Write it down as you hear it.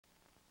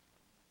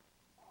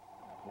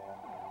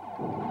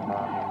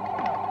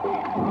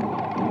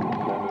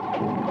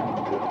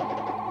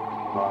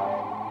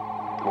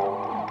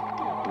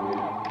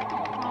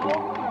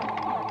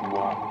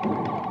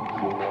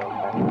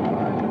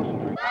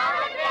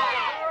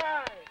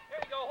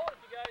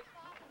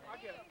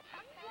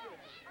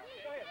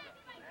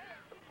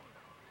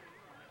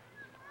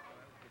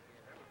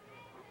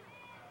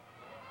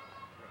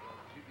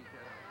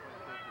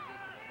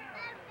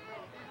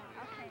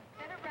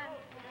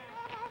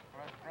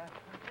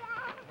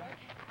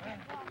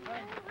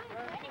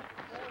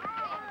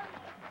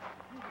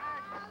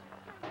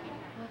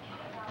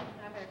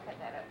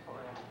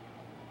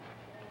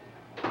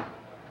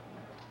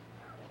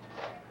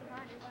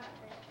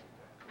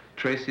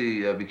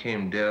Tracy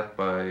became deaf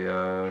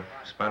by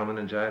spinal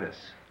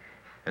meningitis.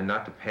 And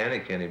not to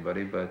panic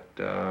anybody, but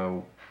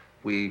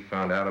we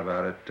found out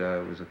about it,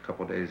 it was a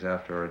couple days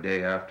after, or a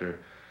day after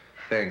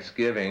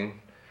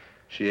Thanksgiving.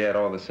 She had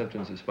all the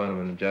symptoms of spinal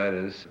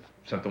meningitis,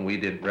 something we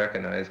didn't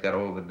recognize, got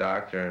hold of the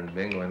doctor, and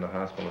bingo, in the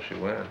hospital she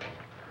went.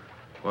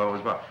 Well, it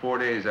was about 4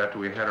 days after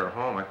we had her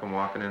home. I come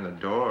walking in the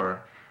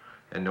door,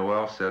 and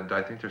Noelle said,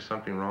 "I think there's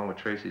something wrong with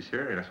Tracy's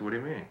hearing." I said, "What do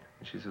you mean?"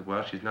 And she said,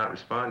 "Well, she's not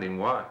responding,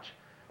 watch."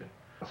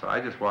 So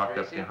I just walked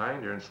up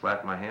behind her and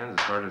slapped my hands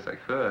as hard as I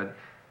could.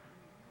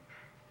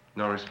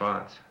 No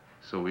response.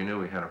 So we knew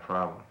we had a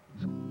problem.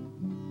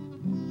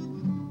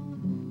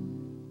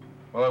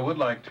 Well, I would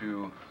like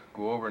to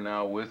go over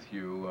now with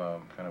you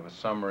kind of a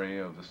summary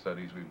of the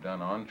studies we've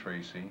done on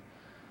Tracy.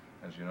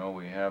 As you know,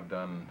 we have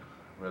done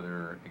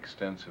rather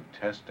extensive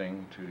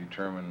testing to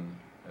determine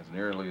as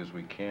nearly as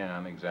we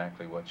can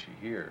exactly what she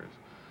hears.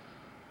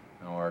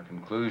 Now, our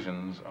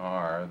conclusions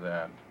are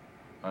that,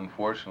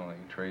 unfortunately,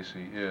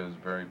 Tracy is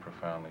very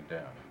profoundly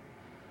deaf.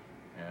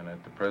 And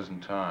at the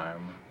present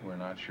time, we're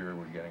not sure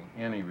we're getting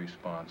any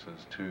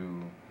responses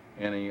to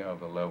any of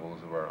the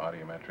levels of our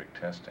audiometric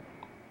testing.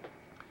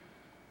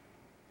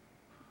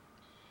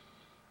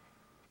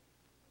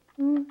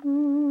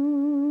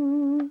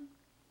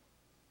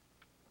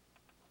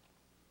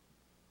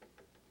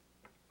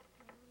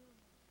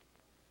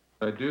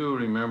 I do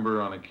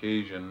remember on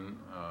occasion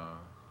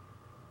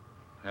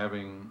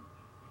having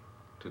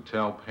to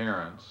tell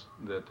parents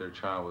that their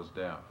child was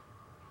deaf.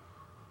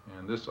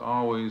 And this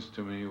always,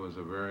 to me, was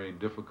a very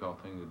difficult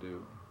thing to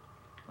do.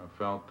 I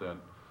felt that,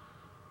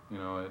 you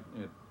know,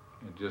 it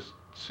just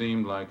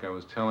seemed like I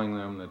was telling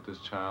them that this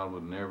child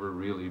would never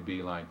really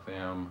be like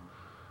them,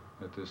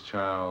 that this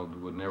child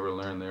would never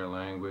learn their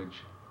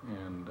language.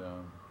 And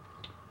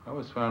I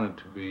always found it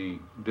to be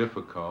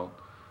difficult,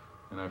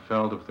 and I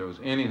felt if there was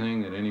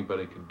anything that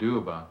anybody could do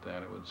about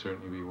that, it would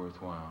certainly be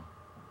worthwhile.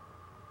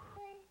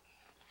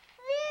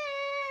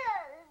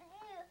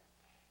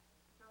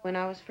 When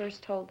I was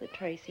first told that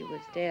Tracy was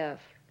deaf,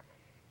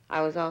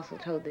 I was also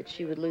told that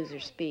she would lose her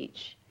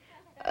speech.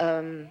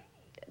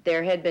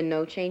 There had been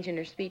no change in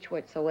her speech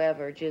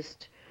whatsoever,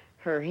 just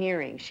her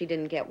hearing. She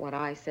didn't get what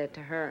I said to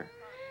her.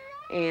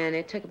 And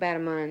it took about a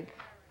month,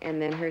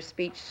 and then her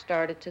speech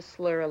started to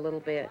slur a little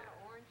bit.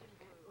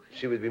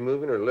 She would be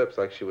moving her lips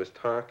like she was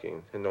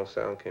talking, and no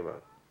sound came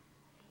out.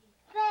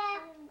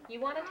 You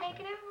want to take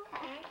it out?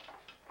 Okay.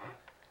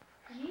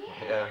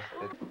 Yeah,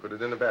 put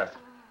it in the basket.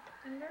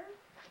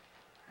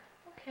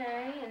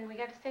 Okay, and we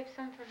got to save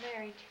some for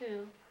Mary,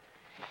 too.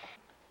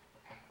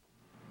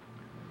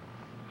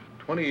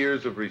 20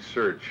 years of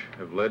research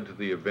have led to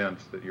the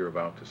events that you're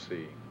about to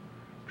see.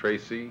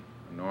 Tracy,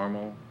 a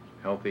normal,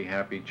 healthy,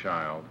 happy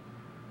child,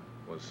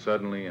 was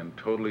suddenly and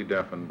totally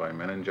deafened by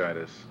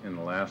meningitis in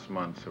the last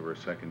months of her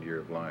second year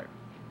of life.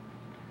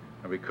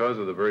 And because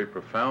of the very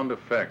profound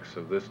effects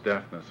of this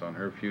deafness on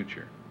her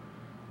future,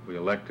 we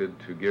elected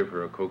to give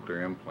her a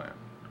cochlear implant.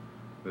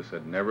 This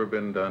had never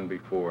been done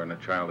before in a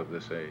child of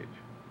this age.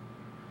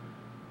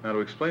 Now, to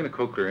explain a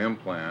cochlear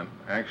implant,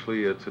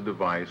 actually it's a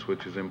device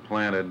which is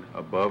implanted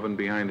above and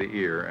behind the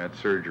ear at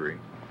surgery.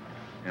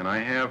 And I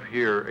have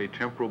here a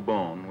temporal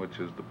bone, which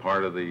is the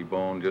part of the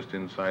bone just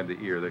inside the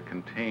ear that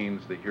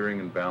contains the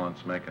hearing and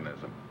balance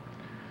mechanism.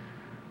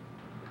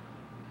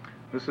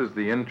 This is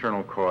the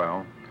internal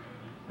coil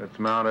that's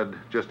mounted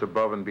just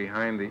above and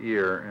behind the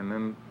ear, and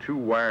then two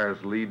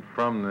wires lead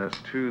from this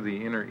to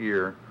the inner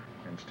ear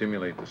and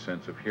stimulate the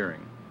sense of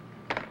hearing.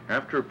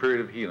 After a period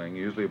of healing,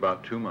 usually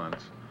about 2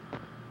 months,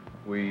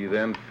 we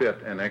then fit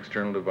an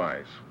external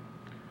device.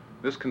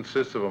 This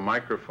consists of a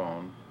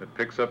microphone that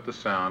picks up the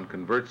sound,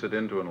 converts it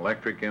into an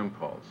electric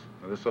impulse.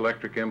 Now, this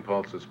electric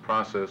impulse is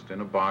processed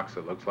in a box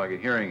that looks like a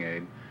hearing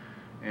aid,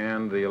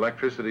 and the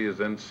electricity is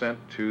then sent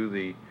to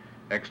the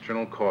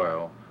external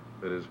coil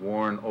that is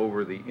worn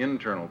over the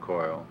internal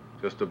coil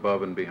just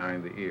above and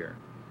behind the ear.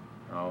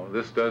 Now,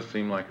 this does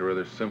seem like a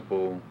rather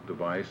simple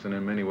device, and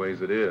in many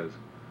ways it is,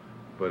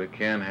 but it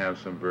can have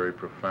some very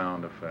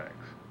profound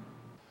effects.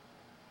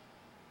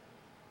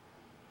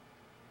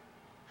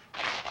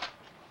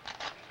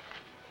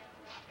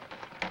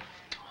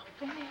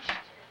 Finished.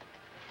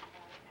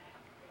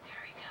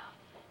 There we go.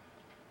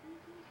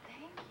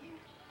 Thank you.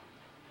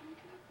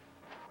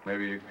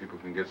 Maybe you people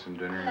can get some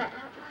dinner,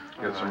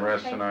 get some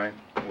rest tonight.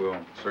 we'll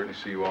certainly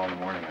see you all in the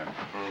morning then.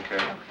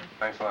 Okay.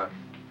 Thanks a lot.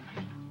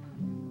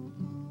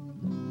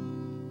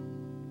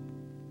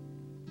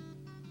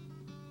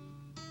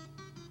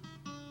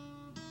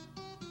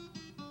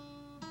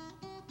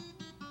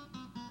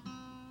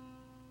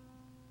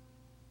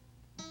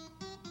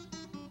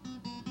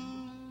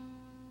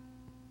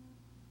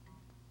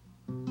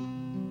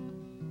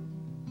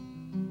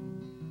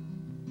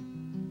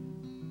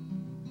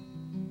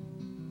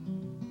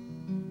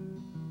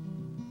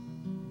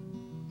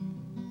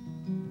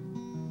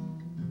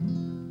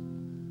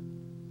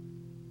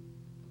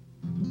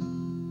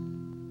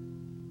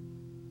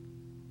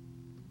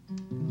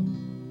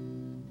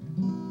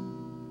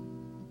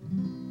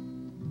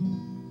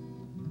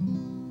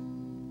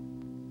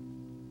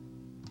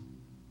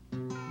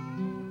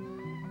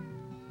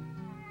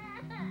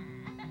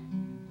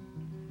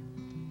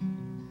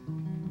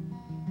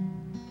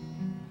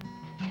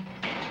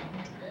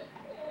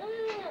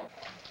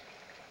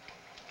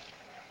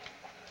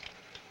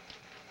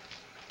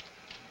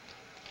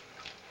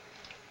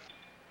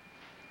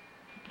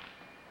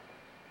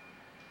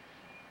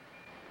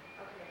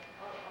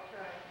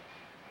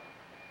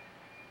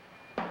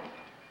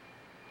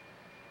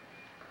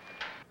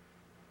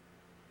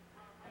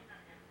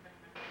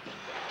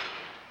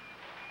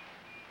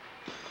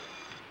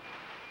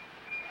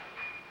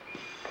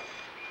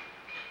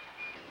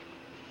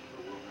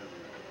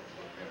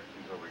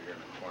 She's over here in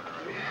the corner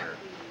right over here.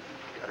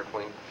 Got her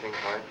pink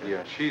light?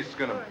 Yeah, she's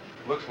gonna,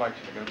 looks like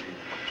she's gonna be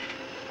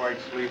quite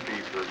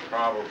sleepy for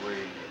probably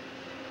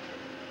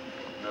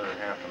another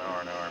half an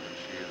hour, but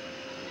she isn't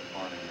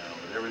responding now.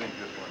 But everything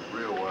just went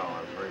real well.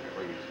 I was very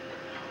pleased.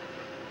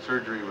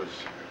 Surgery was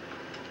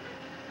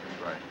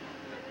just right.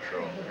 So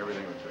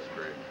everything was just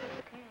great.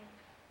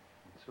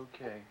 It's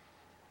okay.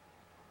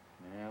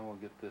 Now we'll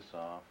get this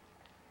off.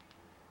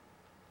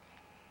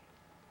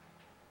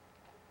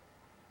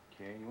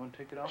 Okay, you want to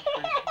take it off,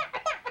 Tracy?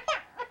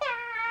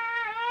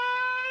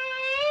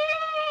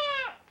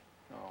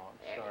 Oh, I'm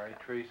sorry,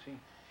 Tracy.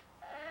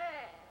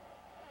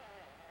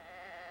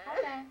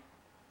 Hold on.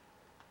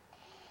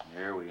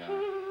 There we are.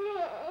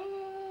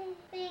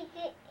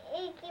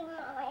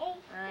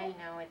 I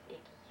know it's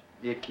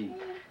icky.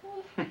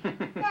 Icky.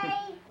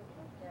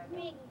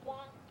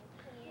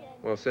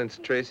 Well, since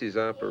Tracy's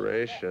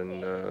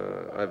operation,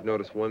 I've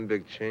noticed one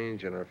big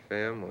change in our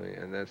family,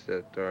 and that's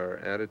that our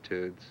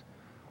attitudes,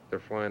 they're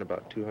flying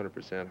about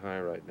 200% high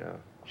right now.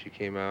 She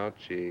came out,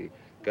 she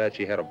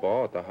had a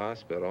ball at the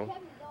hospital.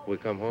 We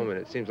come home, and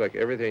it seems like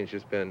everything's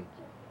just been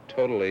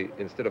totally,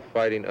 instead of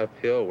fighting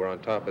uphill, we're on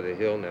top of the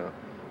hill now.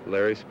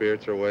 Larry's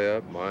spirits are way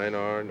up, mine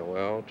are,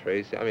 Noel,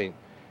 Tracy. I mean,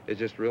 it's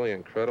just really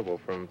incredible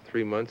from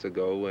 3 months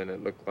ago when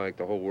it looked like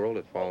the whole world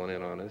had fallen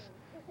in on us.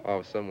 All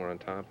of a sudden, we're on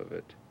top of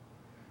it.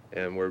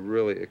 And we're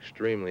really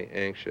extremely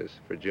anxious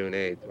for June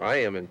 8th. I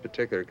am in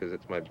particular because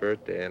it's my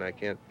birthday, and I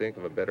can't think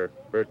of a better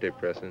birthday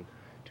present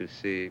to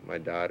see my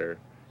daughter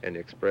and the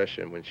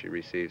expression when she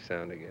receives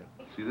sound again.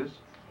 See this?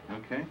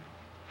 Okay.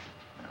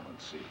 Now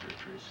let's see here,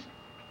 Tracy.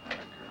 There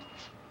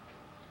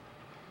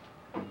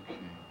we go. Okay.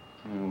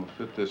 And we'll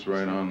fit this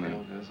right on the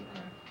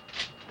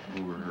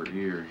over her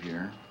ear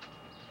here.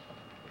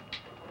 If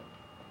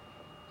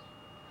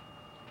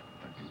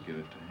I can get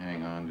it to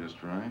hang on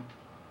just right.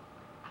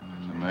 And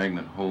then the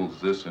magnet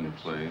holds this in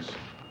place. Okay.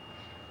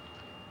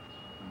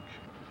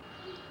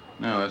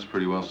 Now that's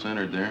pretty well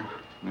centered there.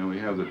 Now we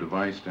have the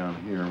device down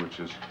here, which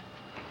is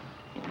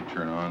what we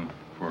turn on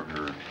for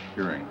her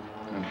hearing.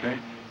 Okay?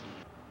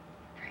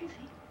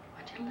 Crazy.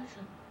 Watch and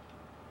listen.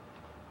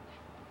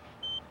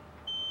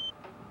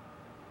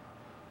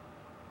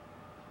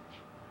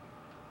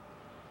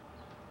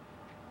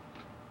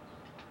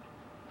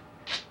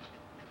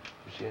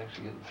 Is she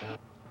actually getting sound?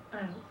 I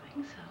don't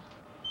think so.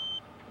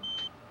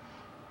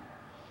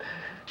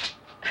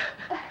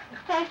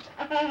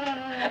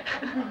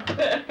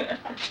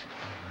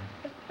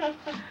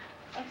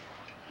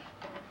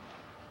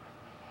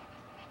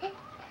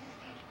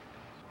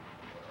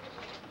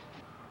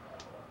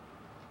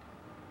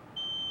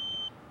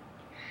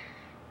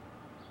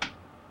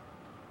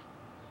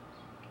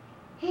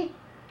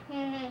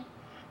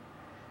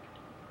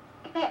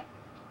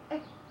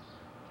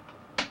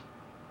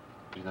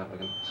 She's not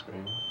looking at the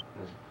screen?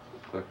 Just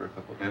click her a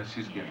couple Yeah, times.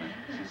 she's getting it.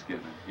 She's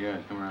getting it.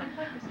 Yeah, come around.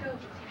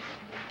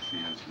 See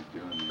how she's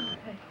doing there.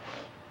 Okay.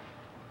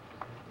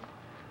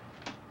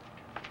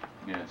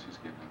 Yeah, she's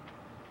getting it.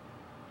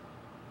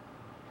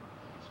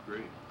 That's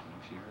great. I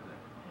think she heard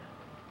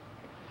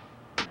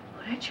that.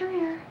 Put it your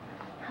ear.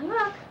 Now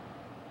look.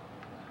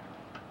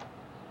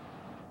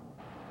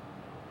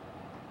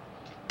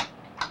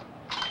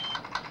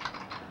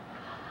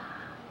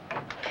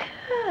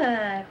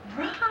 Good.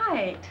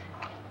 Right.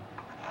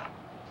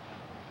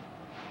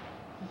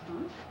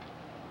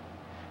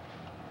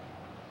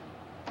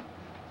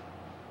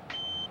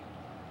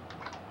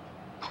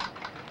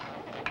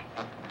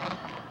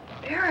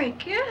 Very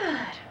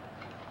good.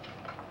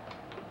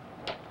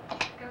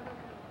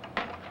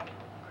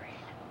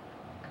 Great.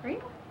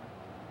 Great.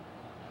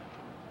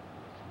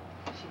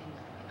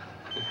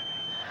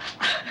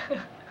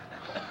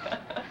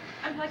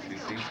 He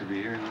seems to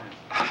be hearing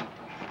that.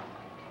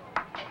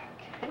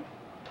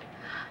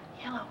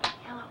 Yellow,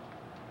 yellow.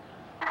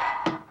 I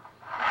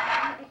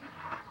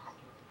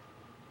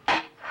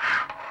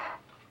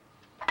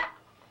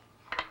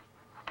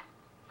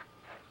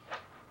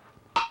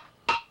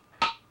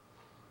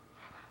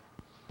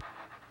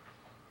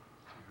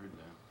heard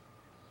that.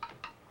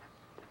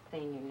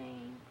 Saying your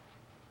name.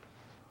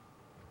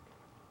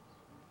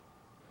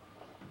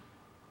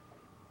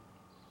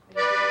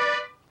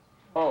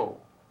 Oh.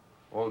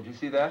 Oh, did you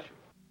see that?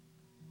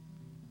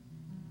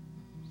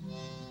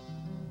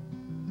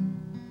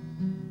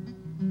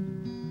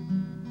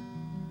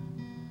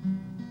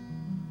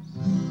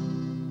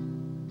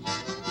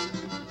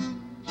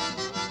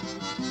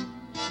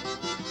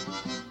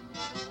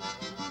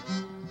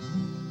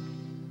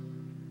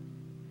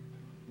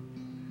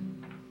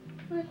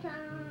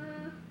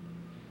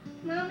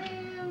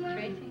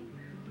 Tracy,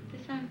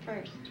 this on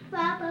first.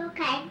 Bubble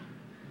cake.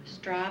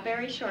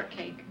 Strawberry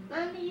shortcake.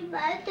 Mommy, you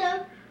bought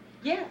them?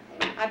 Yes,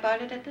 I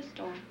bought it at the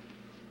store.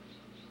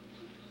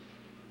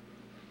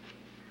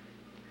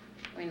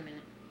 Wait a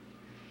minute.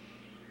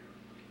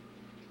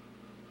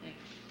 There,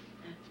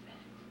 that's better.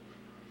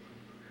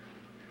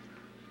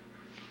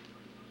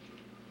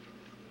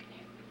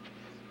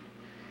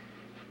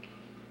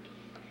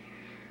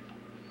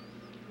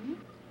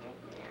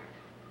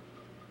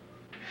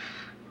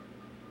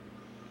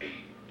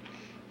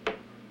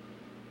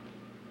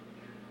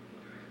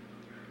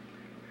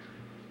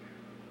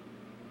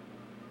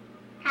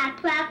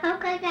 Purple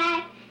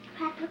cake.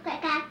 Purple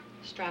cake.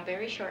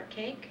 Strawberry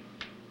shortcake.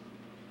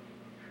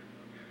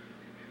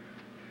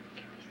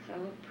 So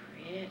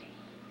pretty.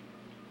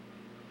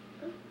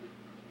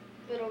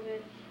 Little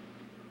bit.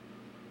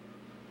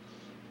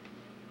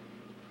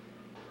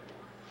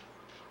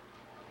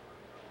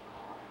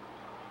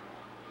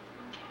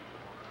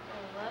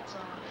 Oh, that's off.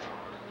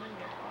 I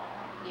wonder.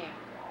 Yeah.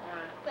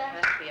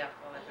 Must be off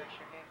while I brush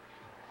your hair.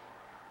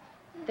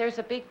 There's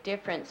a big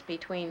difference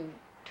between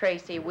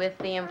Tracy with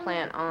the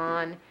implant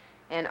on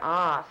and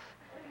off.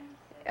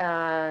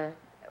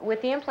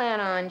 With the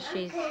implant on,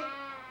 she's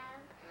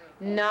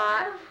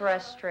not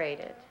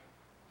frustrated.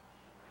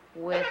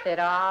 With it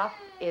off,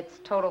 it's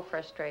total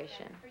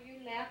frustration. For your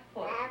left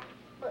foot.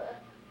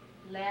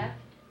 Left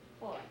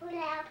foot.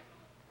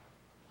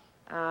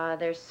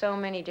 There's so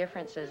many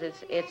differences.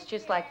 It's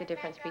just like the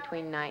difference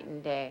between night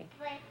and day.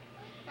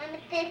 I'm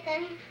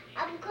thinking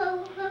I'm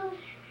cool.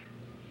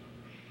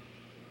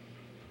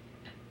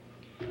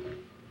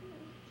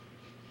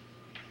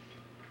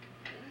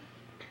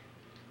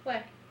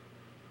 What?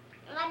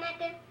 I'm not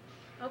good.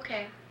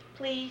 Okay.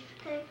 Please.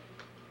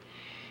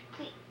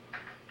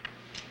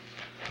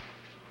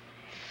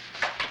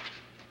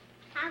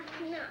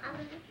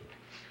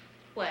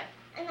 What?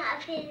 I'm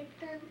not feeling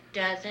them.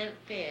 Doesn't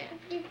fit.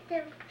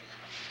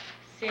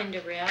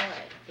 Cinderella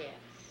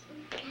fits.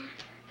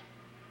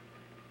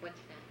 What's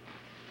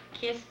that?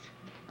 Kiss.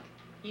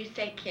 You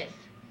say kiss.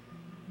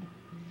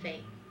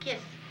 Say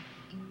kiss.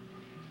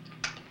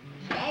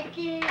 Thank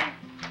you.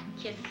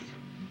 Kiss.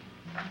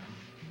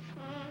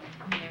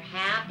 You're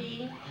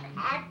happy.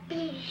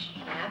 Happy.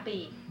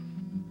 Happy.